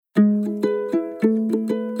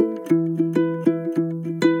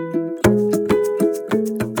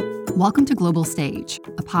Welcome to Global Stage,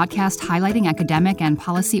 a podcast highlighting academic and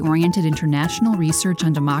policy-oriented international research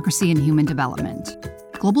on democracy and human development.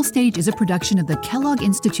 Global Stage is a production of the Kellogg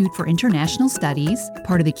Institute for International Studies,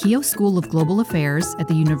 part of the Keough School of Global Affairs at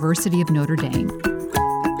the University of Notre Dame.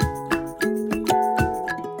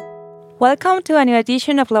 Welcome to a new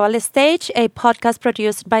edition of Global Stage, a podcast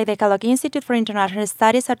produced by the Kellogg Institute for International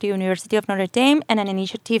Studies at the University of Notre Dame and an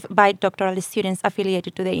initiative by doctoral students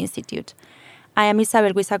affiliated to the Institute. I am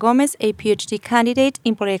Isabel Guisa-Gomez, a PhD candidate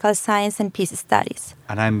in political science and peace studies.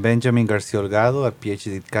 And I'm Benjamin Garcia-Holgado, a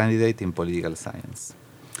PhD candidate in political science.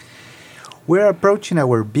 We're approaching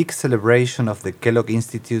our big celebration of the Kellogg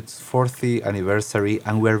Institute's 40th anniversary,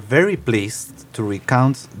 and we're very pleased to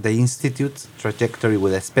recount the Institute's trajectory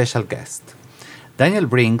with a special guest. Daniel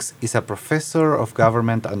Brinks is a professor of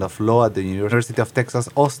government and of law at the University of Texas,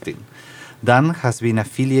 Austin. Dan has been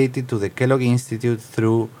affiliated to the Kellogg Institute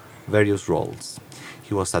through various roles.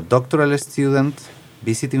 He was a doctoral student,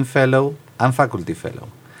 visiting fellow, and faculty fellow,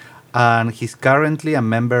 and he's currently a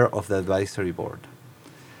member of the advisory board.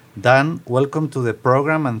 Dan, welcome to the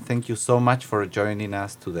program, and thank you so much for joining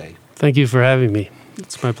us today. Thank you for having me.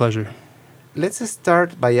 It's my pleasure. Let's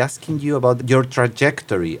start by asking you about your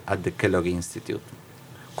trajectory at the Kellogg Institute.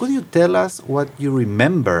 Could you tell us what you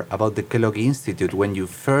remember about the Kellogg Institute when you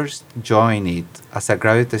first joined it as a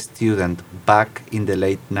graduate student back in the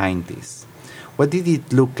late 90s? What did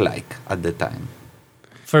it look like at the time?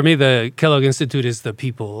 For me, the Kellogg Institute is the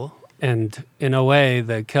people. And in a way,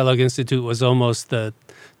 the Kellogg Institute was almost the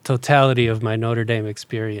totality of my Notre Dame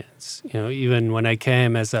experience. You know, even when I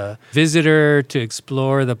came as a visitor to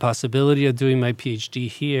explore the possibility of doing my PhD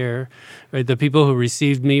here, right, the people who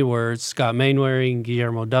received me were Scott Mainwaring,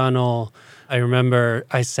 Guillermo O'Donnell. I remember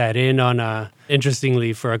I sat in on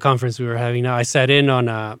interestingly, for a conference we were having now, I sat in on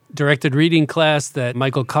a directed reading class that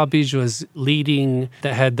Michael Coppage was leading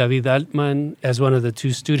that had David Altman as one of the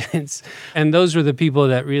two students. And those were the people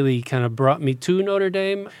that really kind of brought me to Notre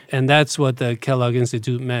Dame. And that's what the Kellogg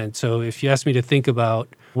Institute meant. So if you ask me to think about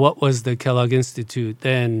what was the Kellogg Institute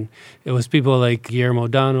then, it was people like Guillermo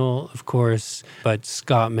O'Donnell, of course, but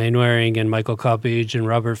Scott Mainwaring and Michael Coppage and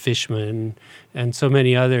Robert Fishman and so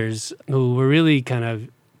many others who were really kind of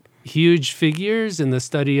huge figures in the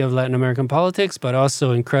study of Latin American politics, but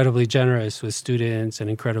also incredibly generous with students and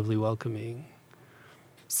incredibly welcoming.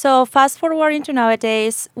 So fast forwarding to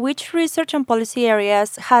nowadays, which research and policy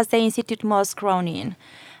areas has the Institute most grown in?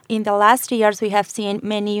 In the last years, we have seen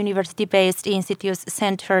many university-based institutes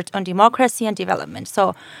centered on democracy and development.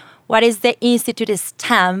 So what is the Institute's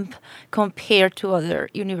stamp compared to other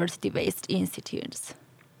university-based institutes?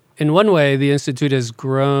 In one way, the Institute has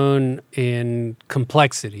grown in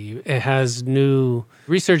complexity. It has new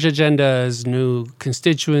research agendas, new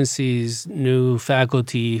constituencies, new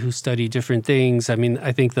faculty who study different things. I mean,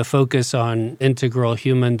 I think the focus on integral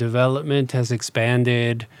human development has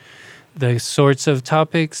expanded the sorts of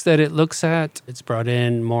topics that it looks at. It's brought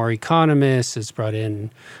in more economists, it's brought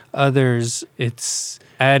in others. It's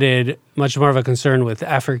added much more of a concern with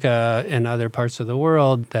Africa and other parts of the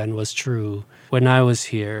world than was true when I was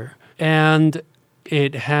here. And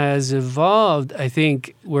it has evolved. I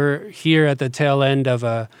think we're here at the tail end of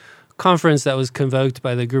a conference that was convoked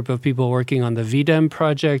by the group of people working on the VDEM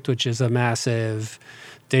project, which is a massive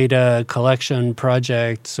data collection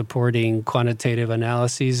project supporting quantitative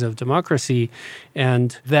analyses of democracy.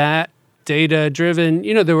 And that data-driven,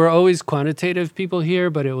 there were always quantitative people here,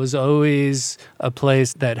 but it was always a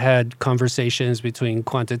place that had conversations between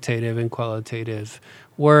quantitative and qualitative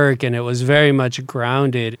work, and it was very much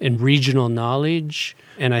grounded in regional knowledge.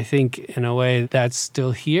 And I think, in a way, that's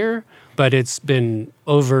still here, but it's been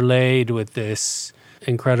overlaid with this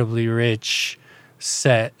incredibly rich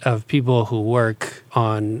set of people who work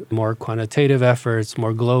on more quantitative efforts,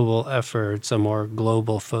 more global efforts, a more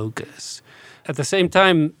global focus. At the same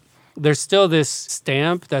time, there's still this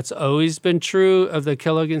stamp that's always been true of the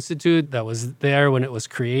Kellogg Institute that was there when it was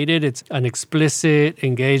created. It's an explicit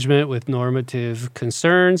engagement with normative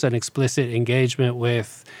concerns, an explicit engagement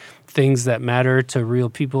with things that matter to real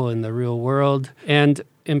people in the real world. And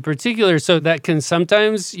in particular, so that can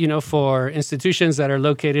sometimes, for institutions that are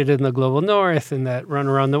located in the global north and that run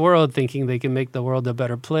around the world thinking they can make the world a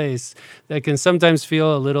better place, that can sometimes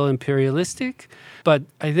feel a little imperialistic. But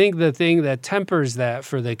I think the thing that tempers that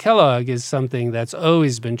for the Kellogg is something that's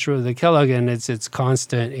always been true of the Kellogg, and it's its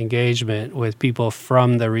constant engagement with people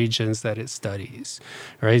from the regions that it studies,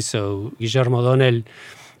 right? So Guillermo O'Donnell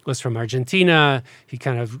was from Argentina. He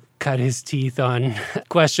kind of cut his teeth on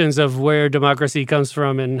questions of where democracy comes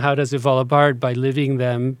from and how does it fall apart by living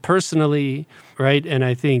them personally, right? And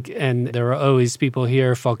I think, and there were always people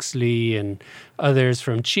here, Foxley and others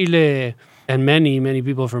from Chile, and many, many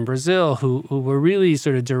people from Brazil who were really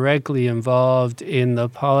sort of directly involved in the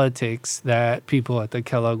politics that people at the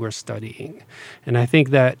Kellogg were studying. And I think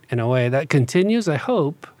that, in a way, that continues, I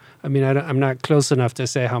hope. I mean, I'm not close enough to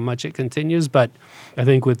say how much it continues, but I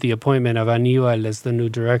think with the appointment of Aníbal as the new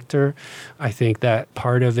director, I think that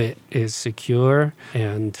part of it is secure.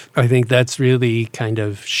 And I think that's really kind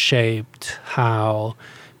of shaped how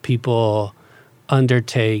people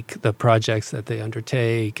undertake the projects that they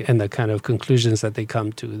undertake and the kind of conclusions that they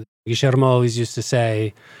come to. Guillermo always used to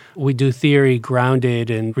say, we do theory grounded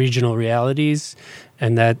in regional realities,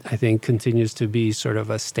 and that, I think, continues to be sort of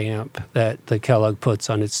a stamp that the Kellogg puts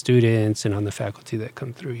on its students and on the faculty that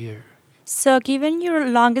come through here. So given your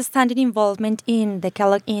longest-standing involvement in the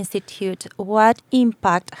Kellogg Institute, what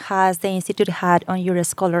impact has the Institute had on your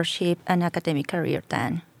scholarship and academic career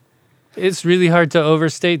then? It's really hard to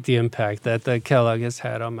overstate the impact that the Kellogg has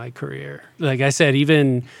had on my career. Like I said,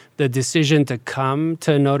 even the decision to come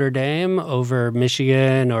to Notre Dame over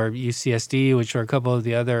Michigan or UCSD, which were a couple of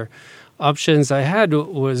the other options I had,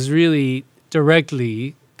 was really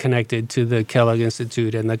directly connected to the Kellogg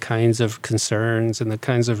Institute and the kinds of concerns and the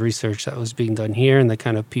kinds of research that was being done here and the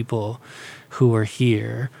kind of people who were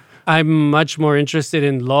here. I'm much more interested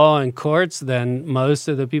in law and courts than most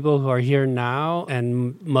of the people who are here now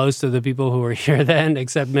and most of the people who were here then,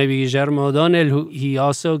 except maybe Guillermo O'Donnell, who he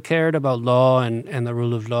also cared about law and the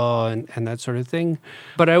rule of law and that sort of thing.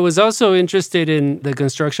 But I was also interested in the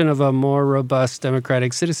construction of a more robust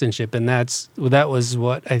democratic citizenship, and that was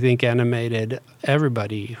what I think animated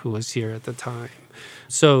everybody who was here at the time.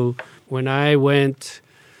 So when I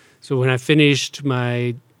finished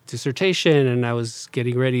my dissertation and I was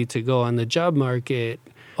getting ready to go on the job market,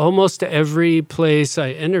 almost every place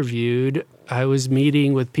I interviewed, I was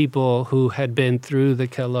meeting with people who had been through the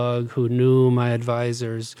Kellogg, who knew my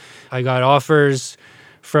advisors. I got offers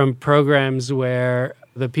from programs where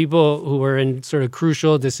the people who were in sort of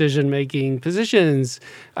crucial decision-making positions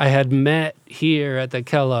I had met here at the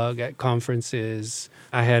Kellogg at conferences.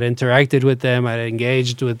 I had interacted with them, I had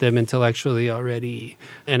engaged with them intellectually already.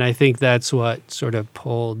 And I think that's what sort of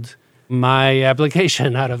pulled my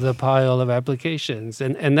application out of the pile of applications.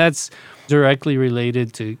 And that's directly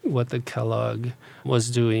related to what the Kellogg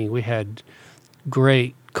was doing. We had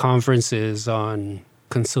great conferences on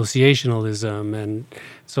consociationalism and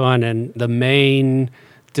so on, and the main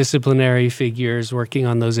disciplinary figures working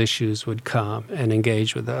on those issues would come and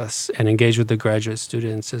engage with us and engage with the graduate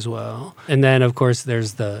students as well. And then, of course,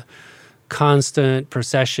 there's the constant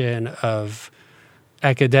procession of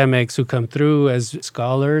academics who come through as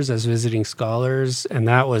scholars, as visiting scholars, and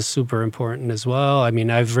that was super important as well. I mean,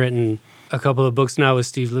 I've written a couple of books now with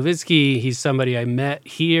Steve Levitsky. He's somebody I met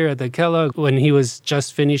here at the Kellogg when he was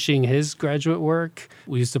just finishing his graduate work.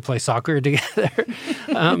 We used to play soccer together,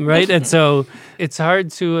 right? And so it's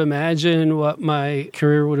hard to imagine what my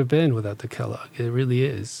career would have been without the Kellogg. It really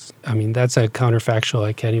is. I mean, that's a counterfactual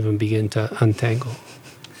I can't even begin to untangle.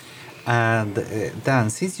 And Dan,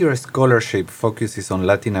 since your scholarship focuses on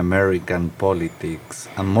Latin American politics,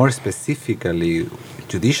 and more specifically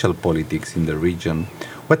judicial politics in the region,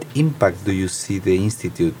 what impact do you see the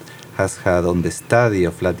Institute has had on the study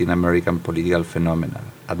of Latin American political phenomena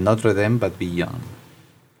at Notre Dame but beyond?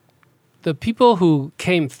 The people who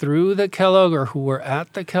came through the Kellogg or who were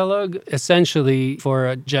at the Kellogg essentially for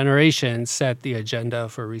a generation set the agenda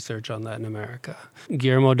for research on Latin America.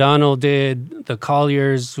 Guillermo O'Donnell did, the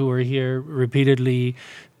Colliers who were here repeatedly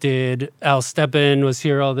did, Al Steppen was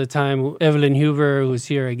here all the time, Evelyn Huber who was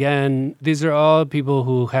here again. These are all people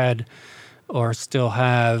who had or still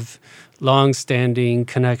have long-standing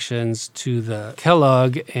connections to the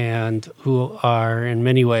Kellogg and who are in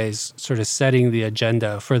many ways sort of setting the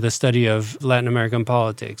agenda for the study of Latin American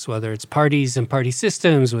politics, whether it's parties and party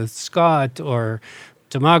systems with Scott or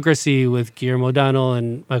democracy with Guillermo O'Donnell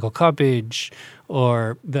and Michael Coppage,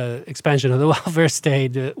 or the expansion of the welfare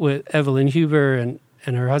state with Evelyn Huber and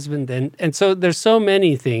her husband. And so there's so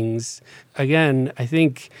many things. Again, I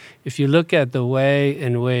think if you look at the way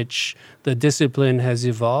in which the discipline has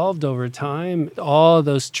evolved over time, all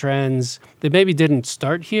those trends, they maybe didn't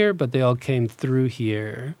start here, but they all came through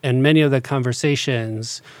here. And many of the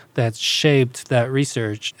conversations that shaped that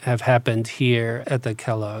research have happened here at the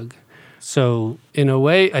Kellogg. So in a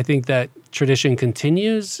way, I think that tradition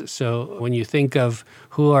continues. So when you think of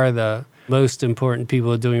who are the most important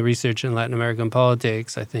people doing research in Latin American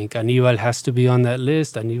politics. I think Aníbal has to be on that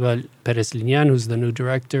list. Aníbal Pérez Liñán, who's the new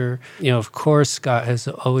director. Of course, Scott has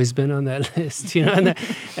always been on that list,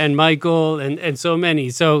 and Michael and so many.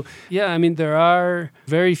 So, yeah, there are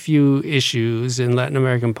very few issues in Latin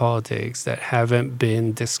American politics that haven't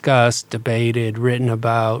been discussed, debated, written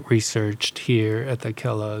about, researched here at the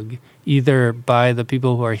Kellogg, either by the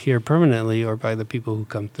people who are here permanently or by the people who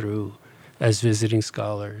come through as visiting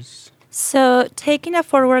scholars. So, taking a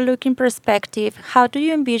forward-looking perspective, how do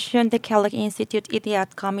you envision the Kellogg Institute in the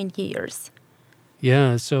upcoming years?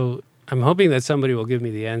 Yeah, so I'm hoping that somebody will give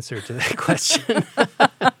me the answer to that question.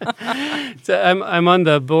 So I'm on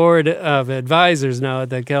the board of advisors now at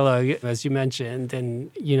the Kellogg, as you mentioned,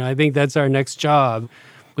 and I think that's our next job.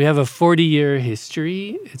 We have a 40-year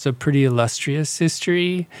history. It's a pretty illustrious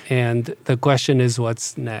history, and the question is,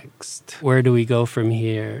 what's next? Where do we go from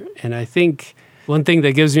here? And I think one thing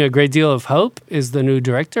that gives me a great deal of hope is the new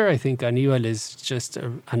director. I think Aníbal is just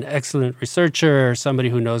an excellent researcher, somebody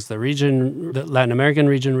who knows the region, the Latin American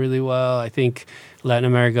region really well. I think Latin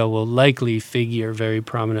America will likely figure very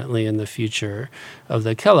prominently in the future of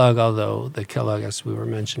the Kellogg, although the Kellogg, as we were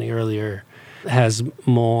mentioning earlier, has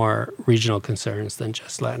more regional concerns than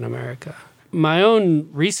just Latin America. My own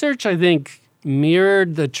research, I think,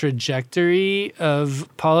 mirrored the trajectory of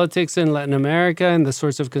politics in Latin America and the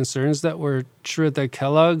sorts of concerns that were true at the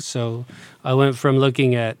Kellogg. So I went from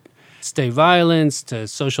looking at state violence to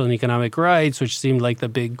social and economic rights, which seemed like the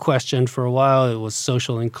big question for a while. It was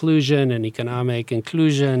social inclusion and economic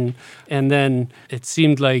inclusion. And then it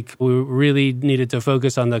seemed like we really needed to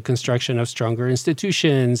focus on the construction of stronger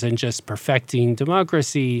institutions and just perfecting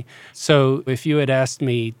democracy. So if you had asked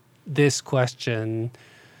me this question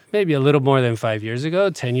maybe a little more than 5 years ago,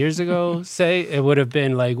 10 years ago, say, it would have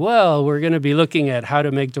been like, well, we're going to be looking at how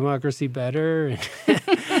to make democracy better.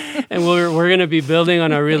 And we're going to be building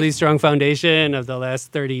on a really strong foundation of the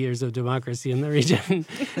last 30 years of democracy in the region.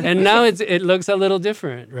 And now it looks a little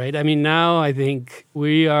different, right? Now I think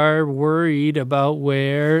we are worried about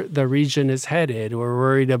where the region is headed. We're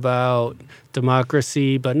worried about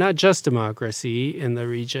democracy, but not just democracy in the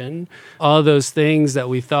region. All those things that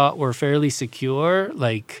we thought were fairly secure,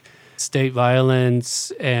 like state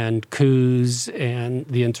violence and coups and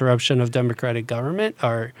the interruption of democratic government,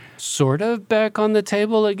 are sort of back on the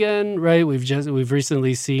table again, right? We've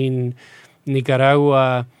recently seen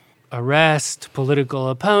Nicaragua arrest political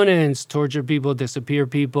opponents, torture people, disappear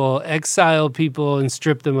people, exile people, and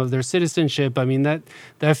strip them of their citizenship.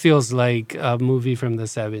 That feels like a movie from the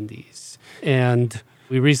 70s. And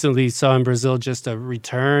we recently saw in Brazil just a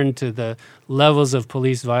return to the levels of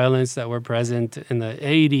police violence that were present in the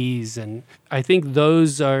 80s. And I think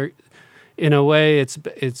those are, in a way,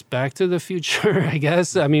 it's back to the future, I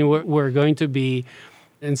guess. We're going to be,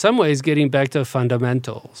 in some ways, getting back to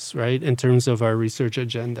fundamentals, right, in terms of our research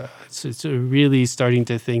agenda. It's really starting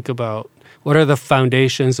to think about what are the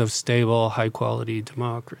foundations of stable, high-quality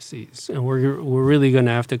democracies. And we're really going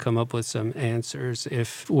to have to come up with some answers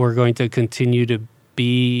if we're going to continue to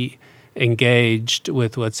be engaged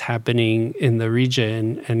with what's happening in the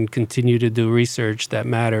region and continue to do research that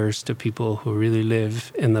matters to people who really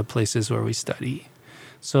live in the places where we study.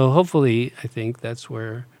 So hopefully, I think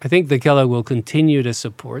the Kellogg will continue to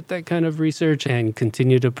support that kind of research and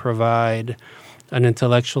continue to provide an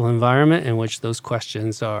intellectual environment in which those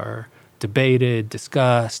questions are debated,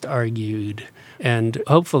 discussed, argued, and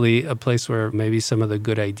hopefully a place where maybe some of the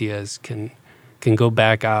good ideas can go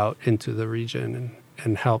back out into the region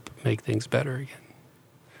and help make things better again.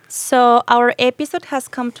 So our episode has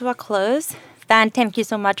come to a close. Dan, thank you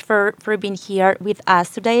so much for being here with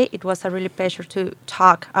us today. It was a really pleasure to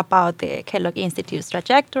talk about the Kellogg Institute's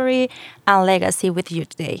trajectory and legacy with you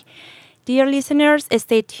today. Dear listeners,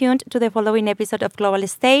 stay tuned to the following episode of Global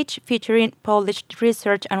Stage, featuring published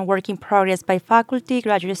research and work in progress by faculty,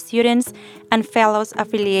 graduate students, and fellows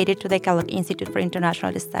affiliated to the Kellogg Institute for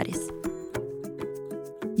International Studies.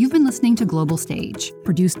 You've been listening to Global Stage,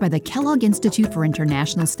 produced by the Kellogg Institute for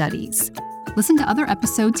International Studies. Listen to other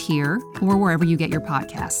episodes here or wherever you get your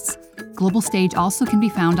podcasts. Global Stage also can be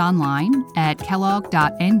found online at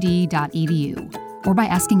kellogg.nd.edu or by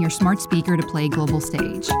asking your smart speaker to play Global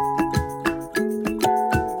Stage.